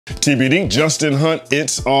TBD, Justin Hunte,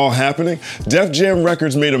 it's all happening. Def Jam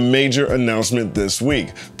Records made a major announcement this week.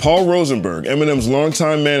 Paul Rosenberg, Eminem's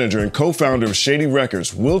longtime manager and co-founder of Shady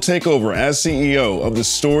Records, will take over as CEO of the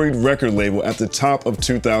storied record label at the top of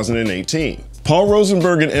 2018. Paul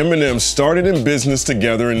Rosenberg and Eminem started in business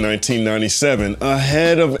together in 1997,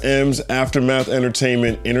 ahead of M's Aftermath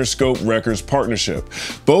Entertainment Interscope Records partnership.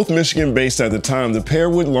 Both Michigan-based at the time, the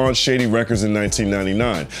pair would launch Shady Records in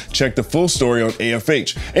 1999. Check the full story on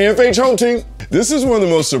AFH. AFH Home Team! This is one of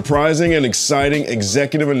the most surprising and exciting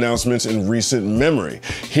executive announcements in recent memory.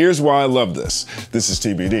 Here's why I love this. This is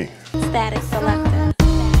TBD. Status selected.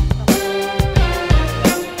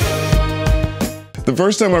 The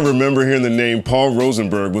first time I remember hearing the name Paul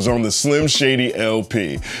Rosenberg was on the Slim Shady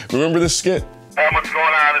LP. Remember this skit? What's going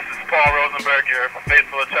on? This is Paul Rosenberg, your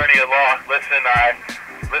faithful attorney at law. Listen, I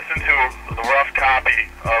listened to the rough copy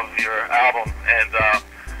of your album, and,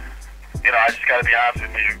 I just gotta be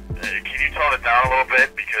honest with you. Can you tone it down a little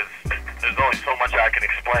bit? Because there's only so much I can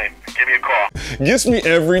explain. Give me a call. Gets me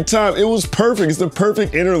every time. It was perfect. It's the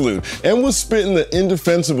perfect interlude. And was spitting the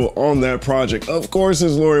indefensible on that project. Of course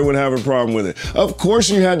his lawyer would have a problem with it. Of course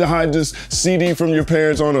you had to hide this CD from your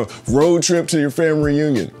parents on a road trip to your family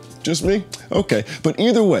reunion. Just me? Okay. But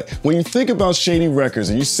either way, when you think about Shady Records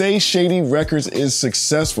and you say Shady Records is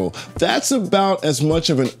successful, that's about as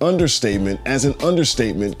much of an understatement as an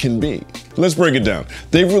understatement can be. Let's break it down.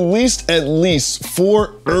 They've released at least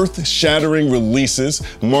 4 earth-shattering releases: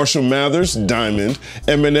 Marshall Mathers, Diamond;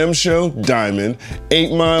 Eminem Show, Diamond;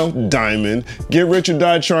 8 Mile, Diamond; Get Rich or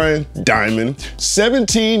Die Trying, Diamond.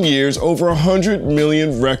 17 years, over 100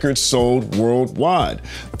 million records sold worldwide.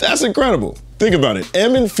 That's incredible. Think about it.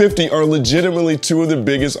 M and 50 are legitimately 2 of the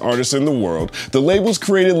biggest artists in the world. The labels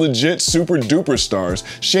created legit super duper stars.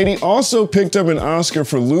 Shady also picked up an Oscar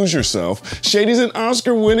for Lose Yourself. Shady's an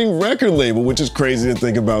Oscar-winning record label, which is crazy to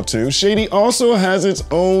think about too. Shady also has its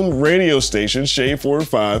own radio station, Shade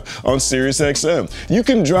 45, on Sirius XM. You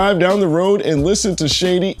can drive down the road and listen to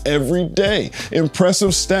Shady every day.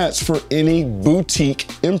 Impressive stats for any boutique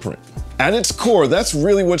imprint. At its core, that's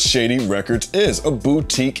really what Shady Records is, a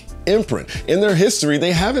boutique imprint. In their history,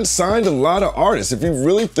 they haven't signed a lot of artists. If you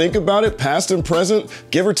really think about it, past and present,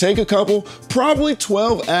 give or take a couple, probably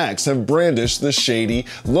 12 acts have brandished the Shady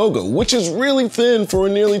logo, which is really thin for a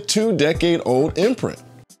nearly 2-decade-old imprint.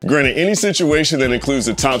 Granted, any situation that includes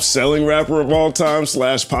the top-selling rapper of all time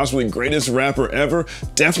 / possibly greatest rapper ever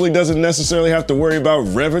definitely doesn't necessarily have to worry about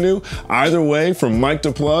revenue. Either way, from mic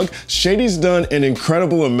to plug, Shady's done an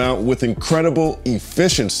incredible amount with incredible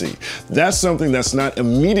efficiency. That's something that's not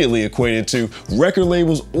immediately equated to record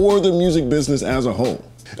labels or the music business as a whole.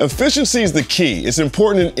 Efficiency is the key. It's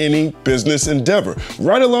important in any business endeavor,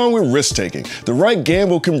 right along with risk-taking. The right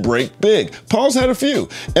gamble can break big. Paul's had a few.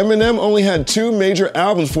 Eminem only had 2 major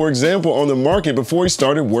albums, for example, on the market before he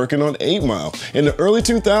started working on 8 Mile. In the early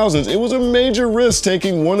 2000s, it was a major risk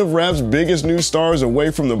taking one of rap's biggest new stars away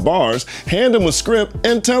from the bars, hand him a script,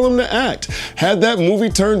 and tell him to act. Had that movie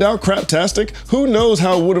turned out craptastic, who knows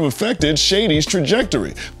how it would have affected Shady's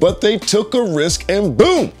trajectory. But they took a risk and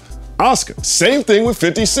boom! Oscar. Same thing with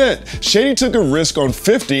 50 Cent. Shady took a risk on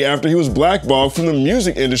 50 after he was blackballed from the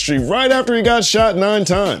music industry right after he got shot 9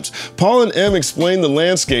 times. Paul and M explained the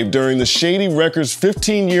landscape during the Shady Records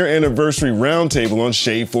 15-year anniversary roundtable on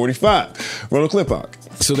Shade 45. Run a clip out.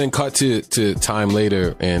 So then cut to time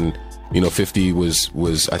later, and 50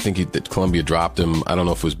 was I think that Columbia dropped him. I don't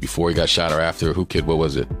know if it was before he got shot or after. What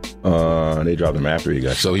was it? They dropped him after he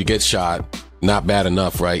got shot. So he gets shot. Not bad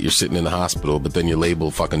enough, right? You're sitting in the hospital, but then your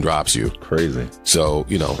label fucking drops you. Crazy. So,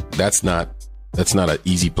 that's not an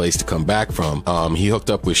easy place to come back from. He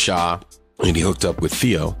hooked up with Shah, and he hooked up with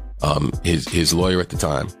Theo, his lawyer at the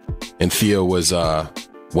time. And Theo was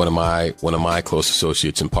one of my close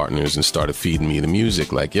associates and partners, and started feeding me the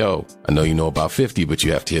music. Like, yo, I know you know about 50, but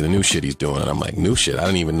you have to hear the new shit he's doing. And I'm like, new shit? I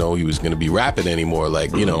didn't even know he was going to be rapping anymore.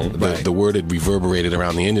 Like, the word had reverberated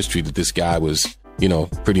around the industry that this guy was,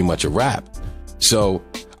 pretty much a rap. So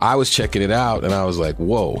I was checking it out, and I was like,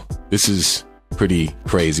 whoa, this is pretty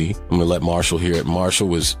crazy. I'm gonna let Marshall hear it. Marshall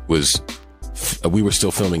we were still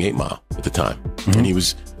filming 8 Mile at the time. And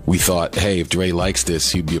we thought, hey, if Dre likes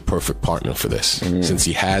this, he'd be a perfect partner for this. Since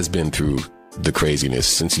he has been through the craziness,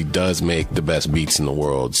 since he does make the best beats in the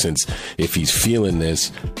world, since if he's feeling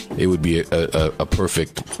this, it would be a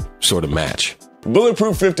perfect sort of match.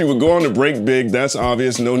 Bulletproof 50 would go on to break big, that's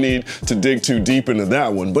obvious, no need to dig too deep into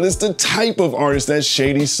that one, but it's the type of artist that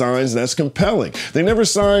Shady signs that's compelling. They never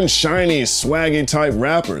signed shiny, swaggy type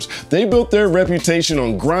rappers. They built their reputation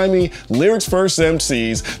on grimy, lyrics-first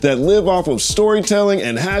MCs that live off of storytelling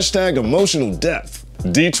and #emotional depth.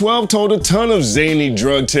 D12 told a ton of zany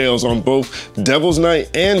drug tales on both Devil's Night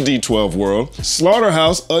and D12 World.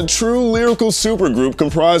 Slaughterhouse, a true lyrical supergroup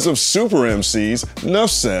comprised of super MCs. Enough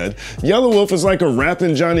said. Yellow Wolf is like a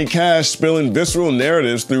rapping Johnny Cash spilling visceral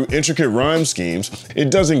narratives through intricate rhyme schemes. It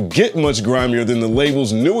doesn't get much grimier than the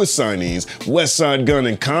label's newest signees, Westside Gun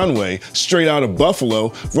and Conway, straight out of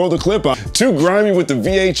Buffalo. Roll the clip out. Too grimy with the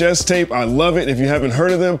VHS tape. I love it. If you haven't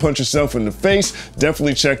heard of them, punch yourself in the face.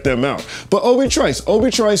 Definitely check them out. But Obi Trice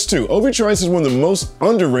too. Obi Trice is one of the most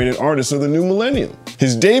underrated artists of the new millennium.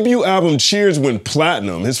 His debut album Cheers went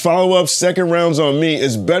platinum. His follow-up Second Rounds on Me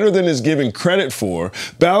is better than is given credit for.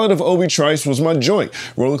 Ballad of Obi Trice was my joint.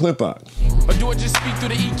 Roll the clip out. Or do it just speak through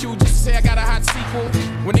the EQ just to say I got a hot sequel?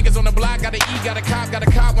 When niggas on the block got a E, got a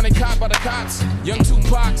cop when they caught by the cops. Young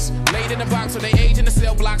Tupac's laid in the box so they age in the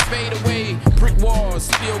cell blocks fade away. Brick walls,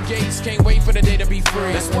 steel gates, can't wait for the day to be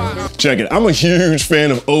free. That's why Check it. I'm a huge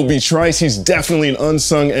fan of Obi Trice. He's definitely an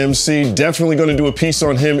unsung MC. Definitely going to do a piece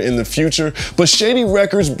on him in the future. But Shady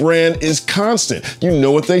Records brand is constant. You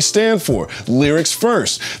know what they stand for. Lyrics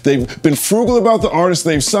first. They've been frugal about the artists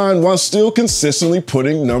they've signed while still consistently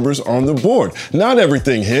putting numbers on the board. Not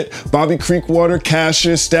everything hit. Bobby Creekwater,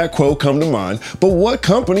 Cassius, Stat Quo come to mind. But what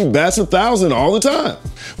company bats 1,000 all the time?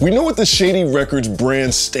 We know what the Shady Records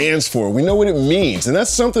brand stands for. We know what it means. And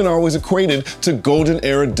that's something I always equated to golden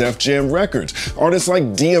era Def Jam Records. Artists like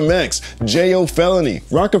DMX, J.O. Felony,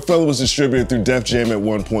 Rockefeller was distributed through Def Jam at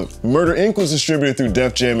one point. Murder Inc. was distributed through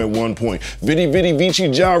Def Jam at one point. Vidi Vidi Vici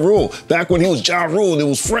Ja Rule, back when he was Ja Rule and it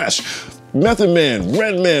was fresh. Method Man,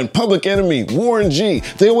 Redman, Public Enemy, Warren G.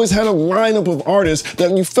 They always had a lineup of artists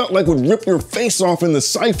that you felt like would rip your face off in the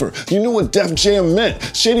cypher. You knew what Def Jam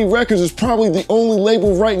meant. Shady Records is probably the only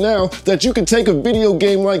label right now that you can take a video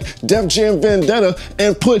game like Def Jam Vendetta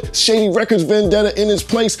and put Shady Records Vendetta in its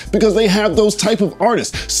place because they have those type of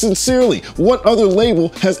artists. Sincerely, what other label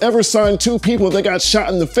has ever signed two people that got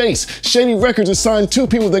shot in the face? Shady Records has signed two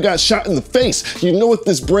people that got shot in the face. You know what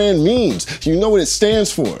this brand means. You know what it stands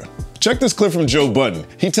for. Check this clip from Joe Budden.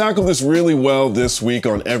 He tackled this really well this week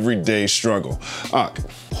on Everyday Struggle.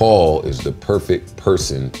 Paul is the perfect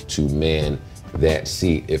person to man that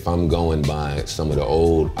seat if I'm going by some of the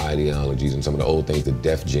old ideologies and some of the old things that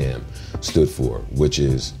Def Jam stood for, which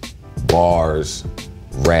is bars,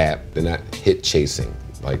 rap. They're not hit chasing.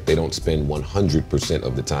 Like, they don't spend 100%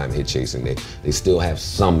 of the time hit chasing. They still have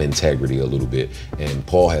some integrity a little bit, and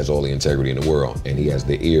Paul has all the integrity in the world, and he has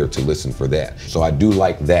the ear to listen for that. So I do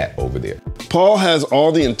like that over there. Paul has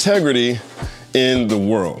all the integrity in the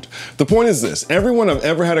world. The point is this: everyone I've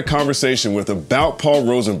ever had a conversation with about Paul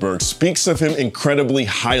Rosenberg speaks of him incredibly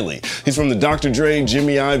highly. He's from the Dr. Dre,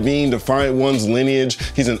 Jimmy Iovine, Defiant One's lineage.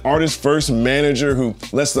 He's an artist-first manager who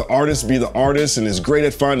lets the artist be the artist and is great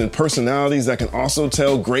at finding personalities that can also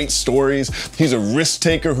tell great stories. He's a risk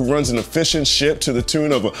taker who runs an efficient ship to the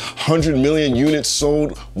tune of 100 million units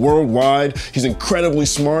sold worldwide. He's incredibly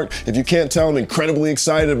smart. If you can't tell, I'm incredibly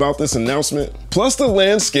excited about this announcement. Plus, the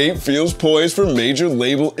landscape feels poised for major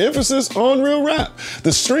label emphasis on real rap.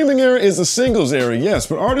 The streaming era is the singles era, yes,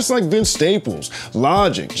 but artists like Vince Staples,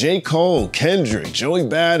 Logic, J. Cole, Kendrick, Joey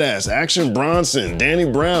Badass, Action Bronson, Danny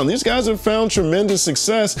Brown, these guys have found tremendous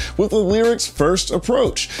success with a lyrics first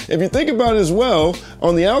approach. If you think about it as well,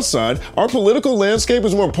 on the outside, our political landscape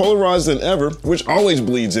is more polarized than ever, which always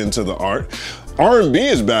bleeds into the art. R&B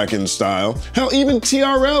is back in style. Hell, even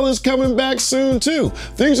TRL is coming back soon too.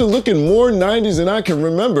 Things are looking more 90s than I can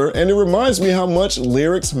remember, and it reminds me how much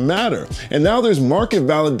lyrics matter. And now there's market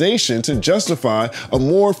validation to justify a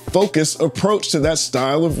more focused approach to that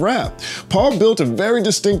style of rap. Paul built a very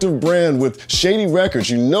distinctive brand with Shady Records.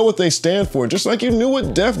 You know what they stand for, just like you knew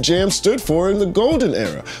what Def Jam stood for in the golden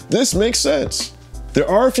era. This makes sense. There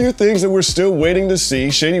are a few things that we're still waiting to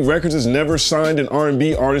see. Shady Records has never signed an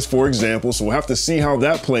R&B artist, for example, so we'll have to see how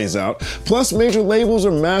that plays out. Plus, major labels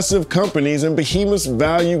are massive companies and behemoths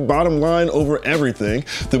value bottom line over everything.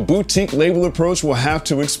 The boutique label approach will have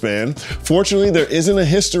to expand. Fortunately, there isn't a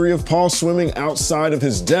history of Paul swimming outside of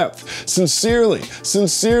his depth.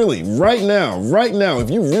 Sincerely, right now, if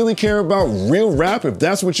you really care about real rap, if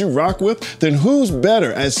that's what you rock with, then who's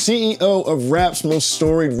better as CEO of rap's most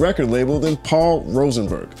storied record label than Paul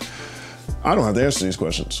Rosenberg? I don't have the answer to these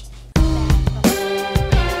questions.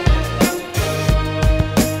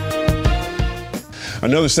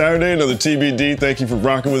 Another Saturday, another TBD. Thank you for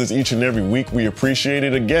rocking with us each and every week. We appreciate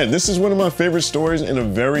it. Again, this is one of my favorite stories in a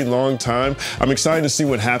very long time. I'm excited to see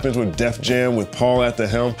what happens with Def Jam with Paul at the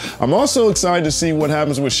helm. I'm also excited to see what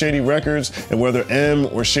happens with Shady Records and whether M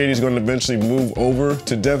or Shady is going to eventually move over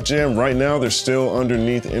to Def Jam. Right now, they're still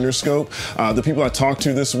underneath Interscope. The people I talked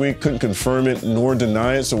to this week couldn't confirm it nor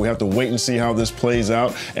deny it, so we have to wait and see how this plays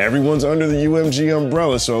out. Everyone's under the UMG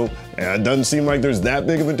umbrella, so it doesn't seem like there's that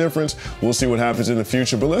big of a difference. We'll see what happens in the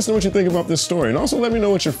future, but let us know what you think about this story. And also let me know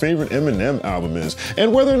what your favorite Eminem album is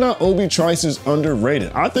and whether or not Obi Trice is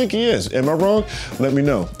underrated. I think he is. Am I wrong? Let me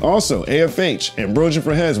know. Also, AFH, Ambrosia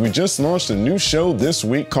for Heads, we just launched a new show this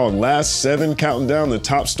week called Last 7, counting down the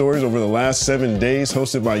top stories over the last 7 days,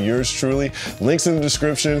 hosted by yours truly. Links in the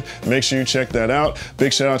description. Make sure you check that out.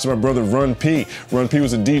 Big shout out to my brother Run P. Run P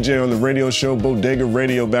was a DJ on the radio show Bodega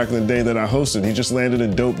Radio back in the day that I hosted. He just landed a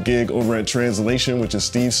dope gig over at Translation, which is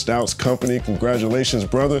Steve Stout's company. Congratulations,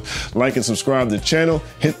 brother. Like and subscribe to the channel.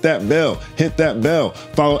 Hit that bell. Hit that bell.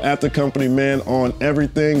 Follow at the company man on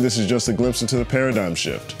everything. This is just a glimpse into the paradigm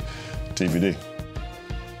shift. TBD.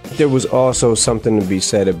 There was also something to be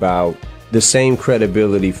said about the same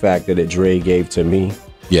credibility factor that Dre gave to me.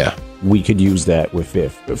 Yeah. We could use that with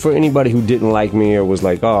Fifth. For anybody who didn't like me or was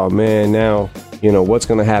like, oh man, now, you know, what's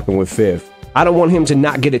going to happen with Fifth? I don't want him to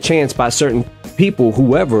not get a chance by certain people,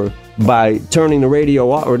 whoever, by turning the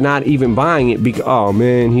radio off or not even buying it because, oh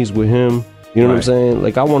man, he's with him. You know what I'm saying?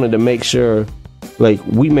 Like, I wanted to make sure, like,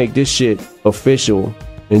 we make this shit official,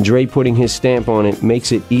 and Dre putting his stamp on it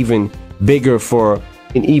makes it even bigger for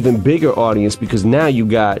an even bigger audience, because now you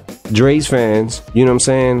got Dre's fans, you know what I'm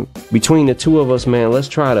saying? Between the two of us, man, let's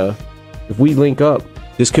try to, if we link up,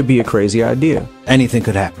 this could be a crazy idea. Anything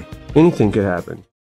could happen. Anything could happen.